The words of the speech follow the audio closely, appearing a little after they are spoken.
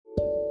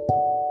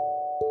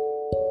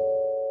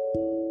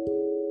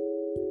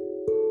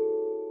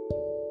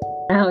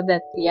now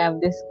that we have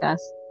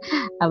discussed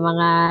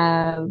mga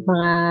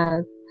mga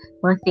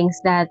mga things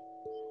that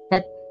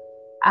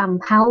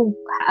how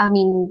I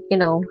mean,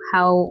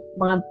 how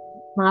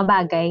mga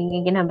bagay nga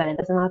ginabalan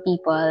sa mga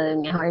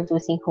people nga who are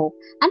losing hope.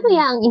 Ano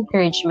ya ang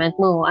encouragement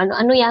mo?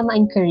 Ano ya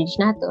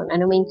ma-encourage naton?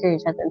 Ano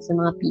ma-encourage naton sa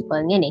mga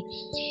people ngani?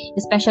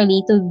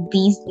 Especially to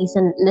these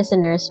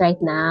listeners right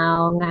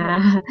now nga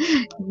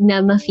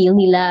na ma-feel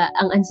nila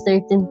ang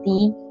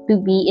uncertainty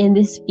to be in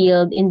this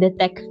field, in the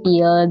tech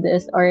field,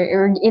 or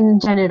in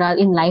general,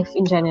 in life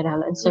in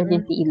general,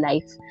 uncertainty in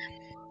life.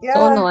 Yeah.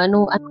 So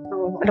ano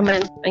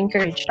man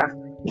encourage ta?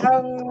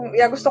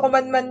 Gusto ko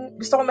man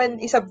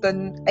isab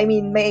doon. I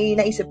mean, may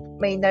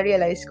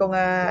na-realize ko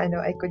nga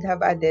I could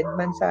have added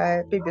man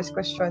sa previous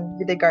question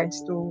with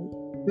regards to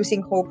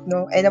losing hope,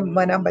 no? Ay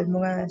manambal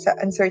mo nga sa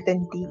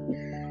uncertainty.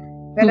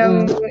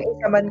 Ganang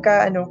isa man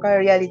ka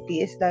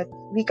reality is that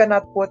we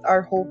cannot put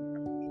our hope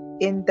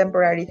in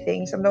temporary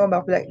things. Ano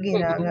ba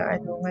gina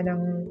nga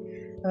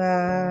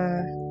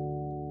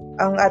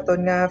ang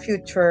aton nga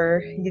future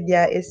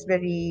is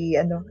very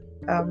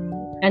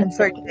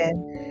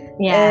uncertain.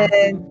 Yeah.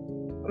 And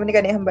muna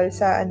gani hambal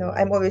sa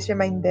I'm always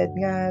reminded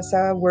nga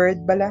sa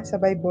word bala sa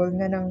Bible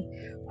nga nang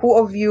who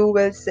of you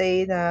will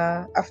say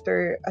na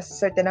after a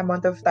certain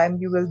amount of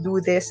time you will do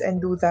this and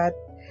do that,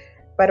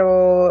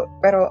 pero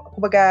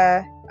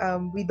kumbaga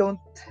we don't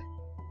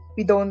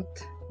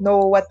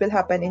know what will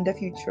happen in the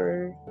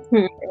future.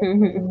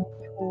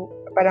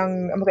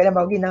 Parang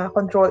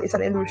control is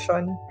an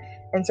illusion,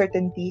 and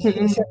certainty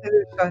is an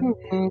illusion.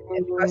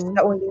 Because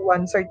the only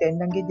one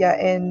certain lang gidya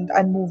and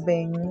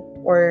unmoving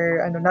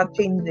or not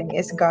changing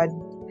is God.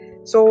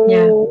 So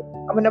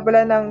amo na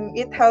bala nang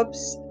it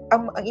helps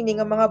ang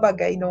ining mga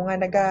bagay no nga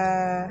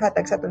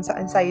nagahatag sa aton sa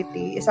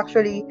anxiety is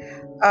actually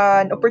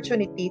an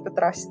opportunity to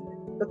trust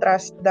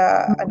the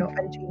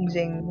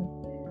unchanging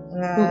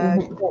nga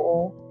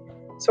Ginoo.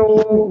 So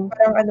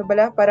parang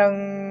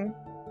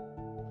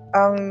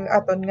ang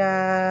aton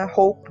nga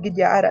hope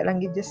gidya ara lang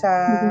gidya sa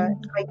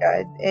my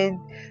God, and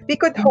we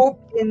could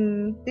hope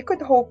in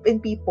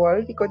people,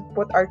 we could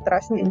put our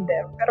trust in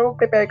them, pero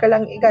prepare ka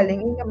lang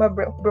igaling nga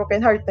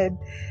broken hearted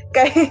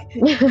kay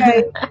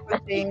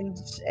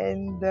change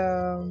and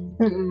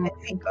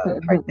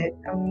fickle hearted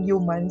ang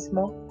humans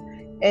mo.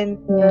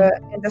 And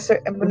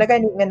muna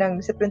gani nga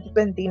nang sa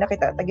 2020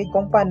 nakita tagid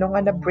kung paano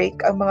nga na-break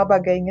ang mga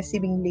bagay nga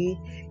seemingly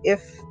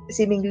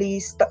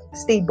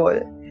stable.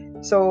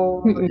 So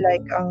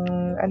like ang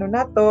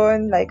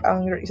naton, like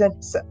ang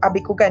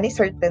abi ko gani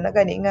certain na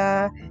gani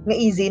nga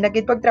easy na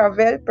gid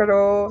pag-travel,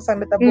 pero sa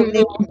matabo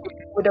ni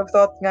would have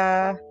thought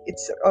nga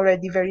it's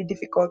already very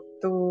difficult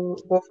to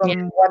go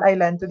from one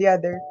island to the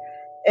other.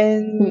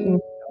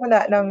 And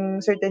wala nang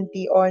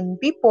certainty on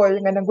people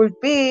nga nang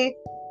gulpi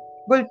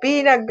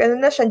na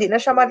siya, hindi na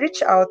siya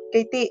ma-reach out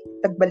kay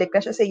tagbalik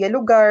na siya sa iya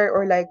lugar,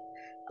 or like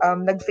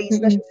nag-face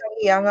na siya sa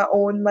iya nga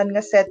own man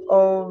nga set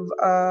of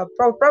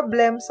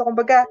problems. So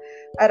kumbaga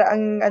ara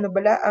ang ang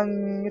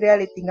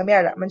reality nga may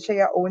ara man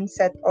siya own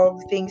set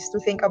of things to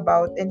think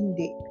about, and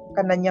hindi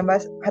kanan niya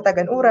mas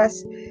hatagan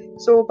oras.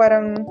 So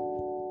parang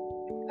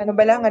nga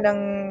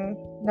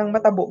nang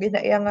matabo gid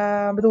na iya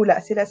nga madula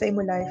sila sa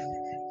imo life.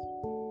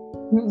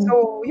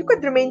 So you could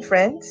remain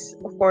friends,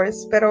 of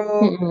course, pero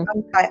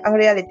ang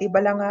reality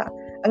bala nga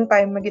ang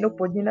time na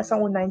ginupod niya na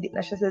sa una, hindi na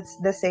siya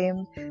the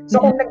same.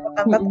 So kung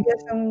nagutang ka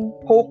ang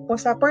hope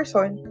mo sa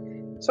person,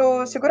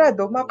 so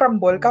sigurado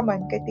makrumble ka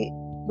man kay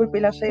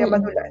bulpi lang siya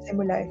madula sa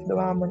imo life,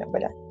 duwa mo na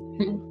bala.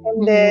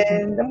 And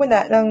then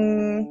muna nang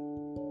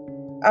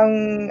ang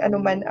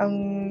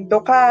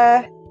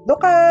doka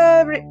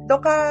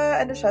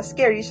siya,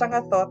 scary siya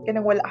nga thought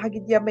kanang wala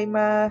hagid ya may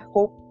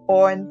ma-hope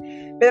on,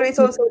 pero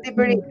it's also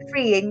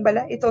freeing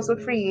bala. It's also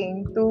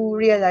freeing to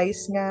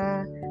realize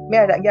nga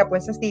may ara gyapon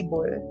sa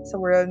stable sa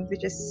world,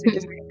 which is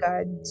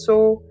God.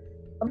 So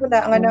muna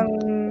nga nang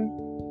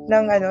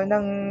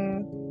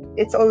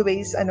it's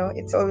always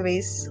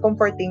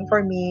comforting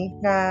for me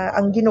nga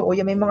ang Ginoo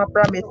may mga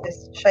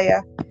promises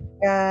siya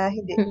nga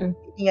hindi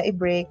niya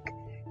i-break,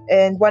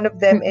 and one of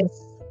them is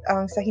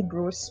sa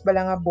Hebrews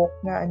bala nga book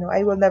nga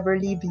I will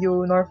never leave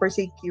you nor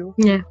forsake you.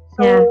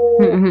 So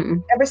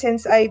ever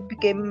since I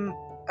became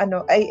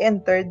I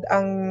entered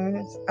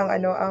ang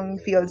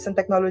fields ng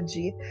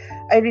technology,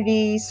 I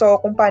really saw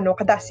kung paano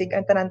kadasig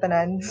ang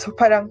tanan-tanan. So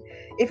parang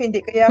if hindi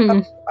kaya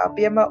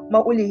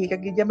maulihi ka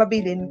gid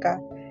mabilin ka,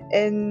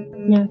 and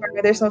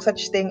there's no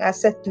such thing as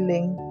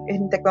settling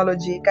in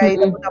technology. Kaya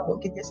namo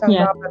gid sa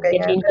mga bagay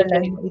nga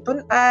kailangan mo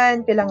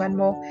itun-an, kailangan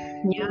mo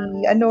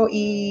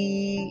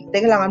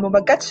kailangan mo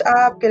mag-catch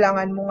up,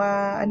 kailangan mo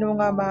nga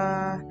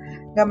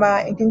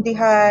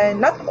maintindihan,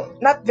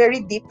 not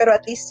very deep, pero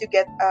at least you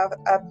get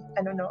a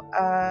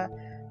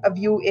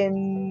view in,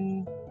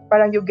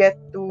 parang you get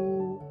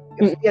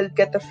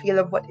the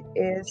feel of what it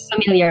is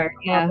familiar.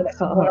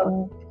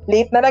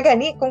 Late na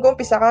gani kung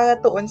umpisa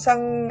ka tuon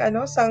sang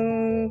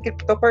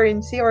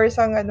cryptocurrency or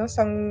sang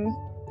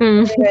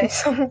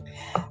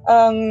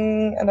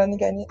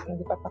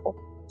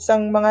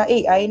mga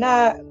AI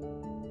na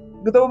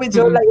Gusto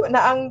medyo layo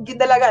na ang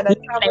gindalaga na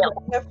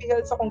sa feel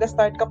so kung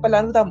ga-start ka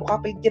pala no mo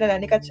kapag kinala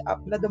ni catch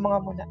up na do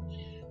mga muna.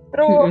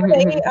 Pero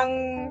ang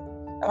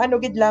ano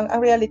gid lang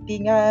ang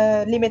reality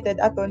nga limited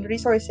aton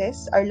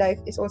resources, our life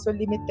is also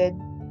limited.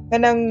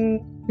 Kanang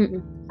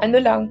ano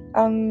lang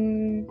ang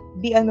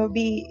be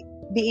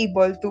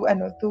able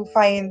to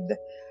find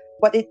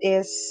what it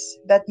is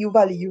that you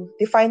value.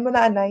 Define mo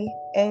na anay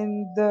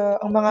and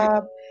ang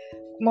mga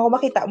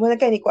makita mo na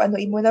kani ko ano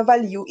imo na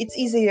value, it's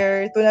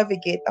easier to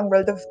navigate ang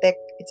world of tech.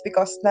 It's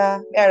because na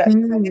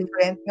meron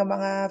different nga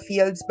mga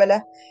fields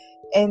bala.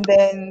 And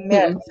then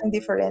meron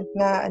different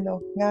nga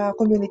nga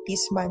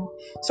communities man.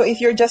 So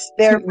if you're just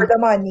there for the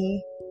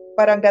money,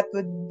 parang that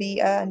would be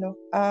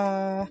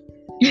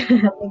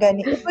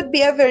it would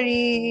be a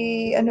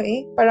very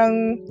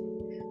parang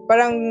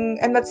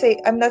I'm not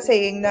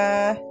saying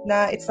na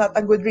it's not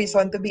a good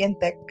reason to be in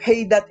tech.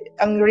 Kay that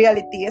ang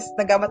reality is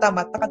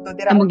nagamatamat na kadto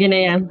dira. Amo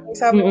ginaya.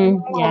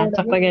 Yeah,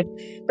 sapagat.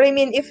 But I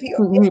mean if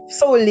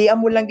solely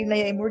amo lang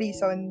ginaya imo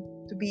reason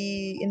to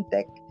be in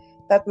tech,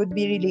 that would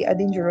be really a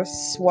dangerous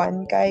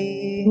one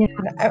kay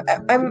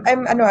I'm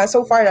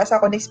so far as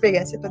ako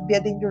experience, it would be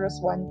a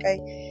dangerous one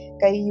kay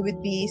you would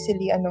be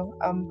easily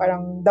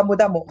parang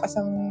damo-damo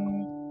kasang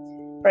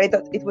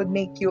it would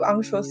make you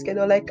anxious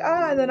kaya like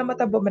ano na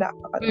matabo mo na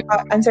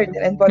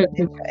uncertain and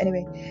volatile.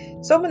 Anyway,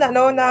 so muna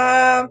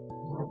na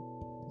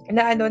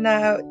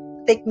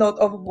take note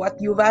of what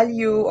you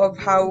value, of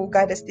how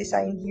God has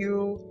designed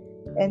you,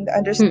 and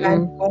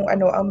understand kung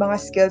ano ang mga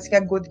skills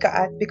nga good ka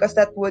at, because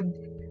that would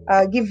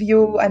give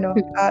you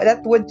that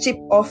would chip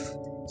off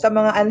sa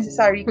mga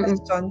unnecessary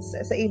questions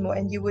sa imo,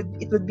 and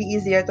it would be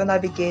easier to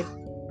navigate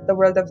the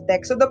world of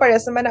tech. So do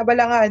parehas naman na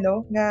bala nga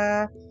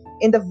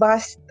in the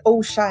vast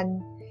ocean,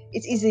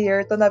 it's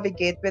easier to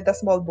navigate with a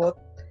small boat.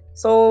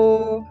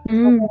 So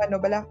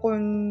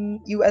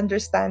kung you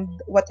understand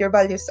what your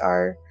values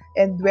are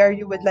and where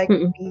you would like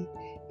to be,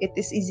 it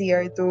is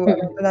easier to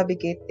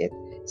navigate it.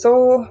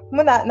 So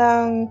muna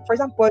for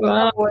example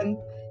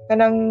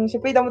kanang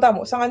siyempre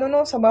damo sa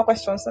sa mga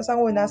questions na sang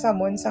una sa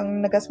amon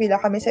sang nagaswila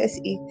kami sa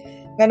SE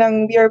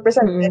kanang we are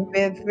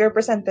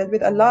presented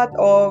with a lot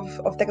of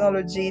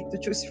technology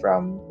to choose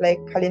from, like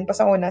halin pa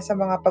sa una sa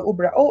mga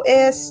pag-ubra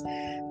OS,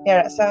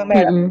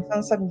 mayroon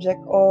sa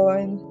subject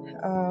on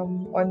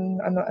ang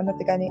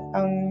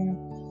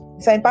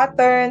design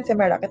patterns,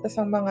 mayroon kita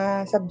sa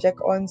mga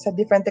subject on sa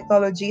different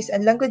technologies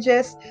and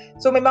languages.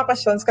 So may mga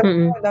questions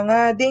kami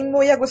nga din mo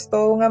ya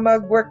gusto nga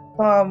mag-work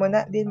mo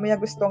na, din mo ya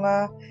gusto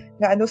nga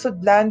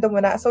sudlan do mo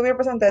na. So we're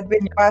presented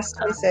with past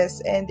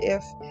choices, and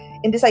if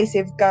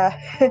indecisive ka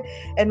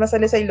and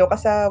masalisaylo ka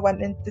sa one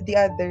and to the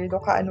other,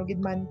 do ka gid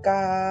man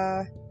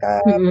ka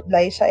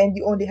life siya, and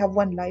you only have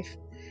one life.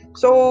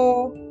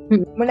 So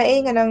muna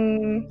nga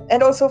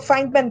and also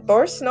find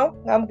mentors nga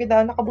mo gid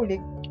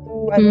nakabulig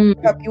to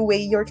help you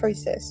weigh your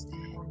choices,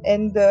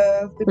 and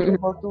to be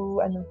able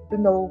to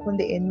know kung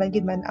diin man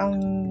gid man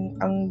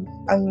ang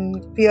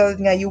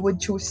field nga you would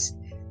choose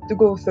to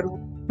go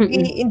through.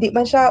 Hindi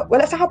man siya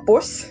wala sa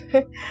hapos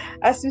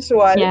as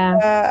usual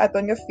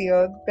aton nga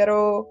field,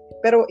 pero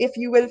if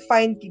you will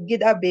find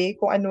gid abe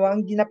kung ano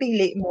ang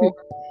ginapili mo,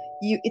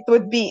 it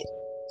would be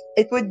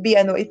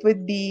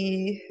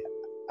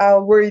a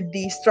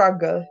worthy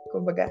struggle,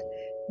 kumbaga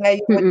nga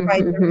you would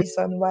find the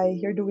reason why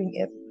you're doing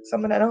it. So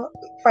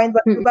find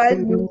what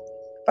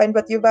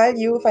you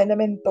value, find a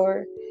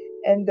mentor,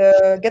 and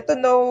get to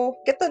know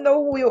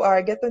who you are,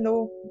 get to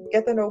know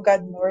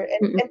God more,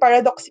 and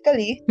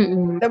paradoxically,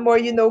 the more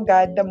you know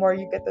God, the more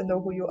you get to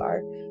know who you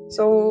are.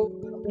 So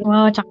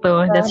wow,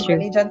 sakto, that's true.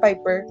 Ni John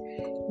Piper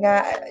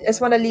nga, I just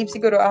wanna leave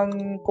siguro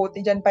ang quote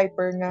ni John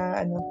Piper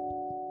nga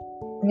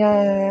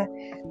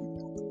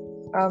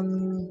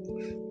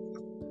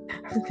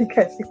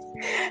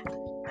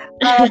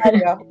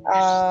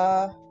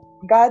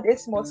God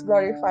is most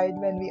glorified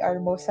when we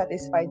are most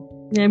satisfied.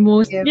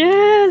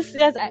 Yes.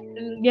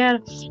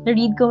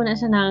 Na-read ko na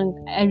siya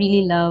ng I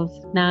really love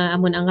na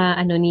amon ang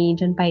ni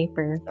John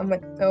Piper.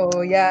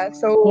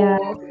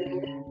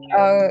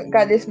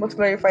 God is most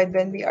glorified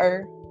when we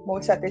are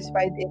most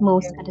satisfied in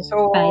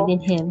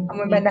Him.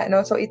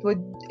 So it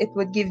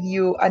would give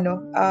you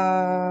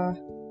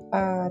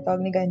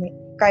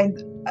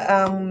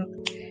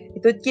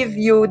it would give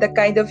you the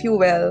kind of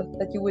fuel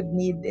that you would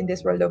need in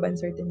this world of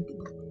uncertainty.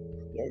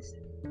 Yes.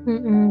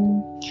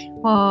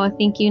 Oh,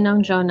 thank you,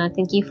 Nang Jonah.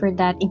 Thank you for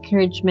that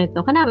encouragement.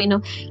 No, kanami,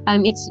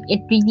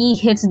 it really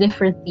hits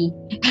differently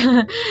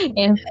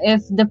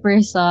if the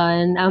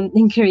person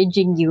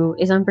encouraging you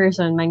is ang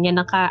person man nga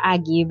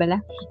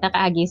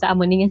nakaagi sa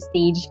amon nga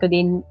stage ko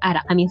din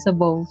ara kami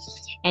subong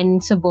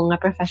nga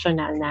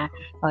professional na.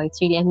 Oh, it's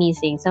really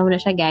amazing. So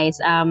muna siya, guys.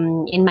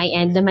 In my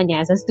end naman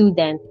as a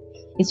student,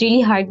 it's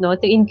really hard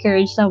to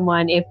encourage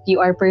someone if you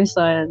are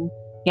person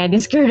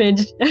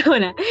discouraged. Pero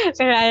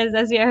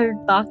as we are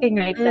talking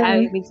right now,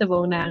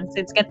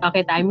 since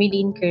I'm really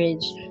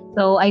encouraged.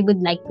 So I would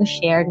like to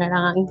share na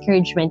lang ang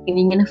encouragement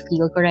yung nga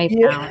na-feel ko right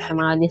now sa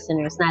mga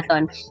listeners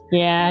naton.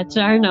 Yeah,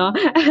 char, no?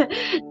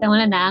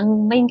 Tama na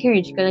ang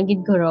ma-encourage ko lang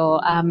gid ko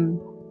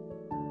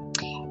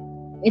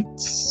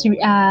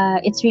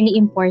it's really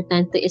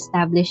important to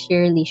establish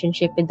your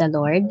relationship with the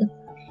Lord.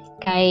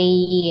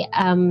 Kay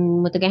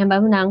mutugay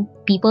hamba mo nang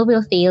people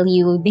will fail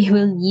you, they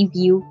will leave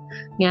you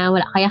nga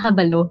wala kaya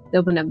kabalo daw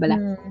mo na bala.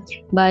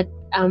 But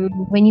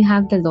when you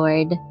have the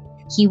Lord,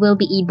 He will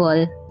be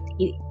able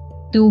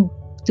to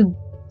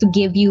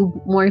give you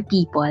more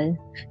people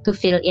to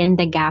fill in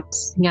the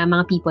gaps nga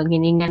mga people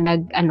nga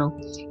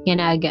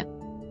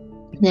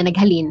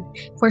naghalin.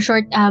 For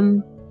short,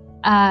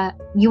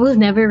 you will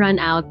never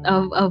run out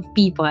of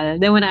people.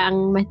 Daw na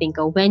ang mating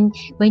ko. When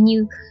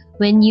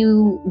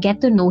you get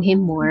to know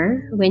Him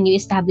more, when you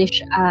establish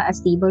a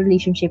stable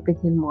relationship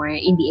with Him more,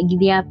 hindi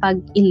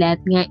pag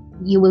ilet nga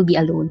you will be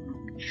alone.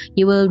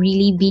 You will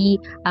really be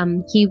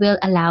He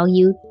will allow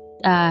you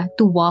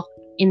to walk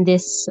in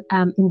this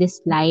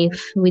life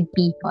with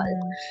people.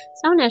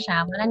 So na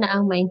siya, wala na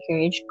ang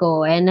ma-encourage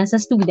ko. And as a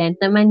student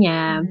naman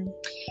niya,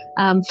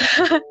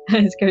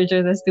 encourage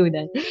as a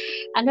student.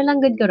 Ano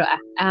lang good ko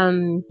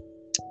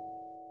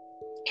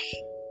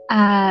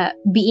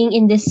being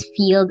in this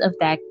field of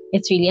tech,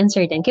 it's really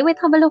uncertain. Kaya wait,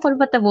 habalo ko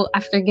patabo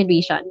after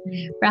graduation.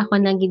 Pero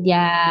ako nang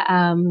gidya,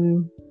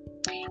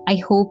 I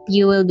hope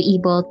you will be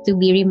able to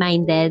be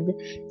reminded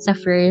sa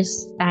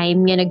first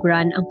time nga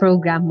nag-run ang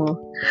program mo.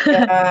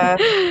 Yeah.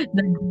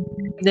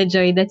 the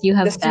joy that you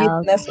have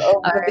felt. The sweetness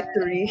of the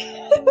victory.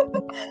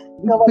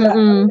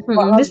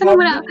 Gusto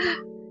mo na,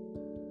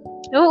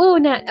 oo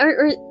na,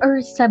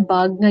 or sa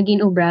bug nga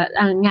ginubra,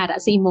 ang ngara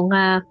sa imo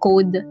nga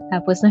code,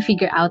 tapos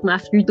na-figure out mo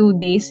after 2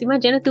 days.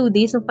 Imagine na 2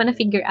 days mo pa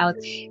na-figure out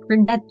for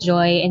that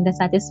joy and the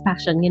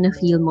satisfaction nga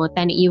na-feel mo,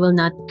 tani you will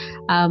not,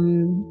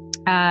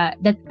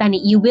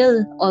 you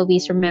will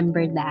always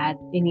remember that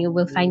and you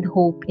will find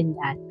hope in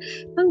that.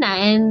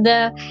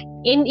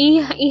 And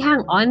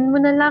ihang on mo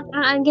na lang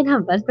ang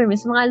ginhambal for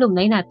sa mga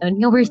alumni natin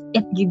nga worth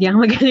it gid yang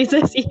magaling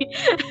sa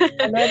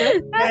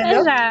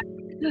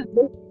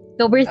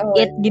worth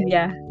it gid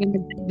ya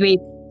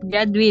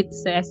graduate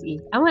sa SE.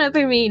 Amo na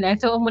for me na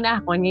so amo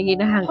na ako nga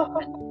ginahang.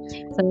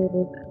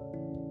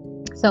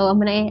 So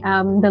amo na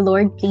the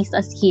Lord placed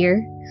us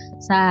here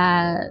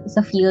sa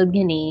field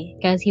gani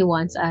because He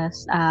wants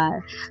us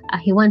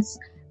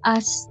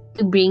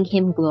to bring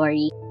Him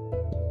glory.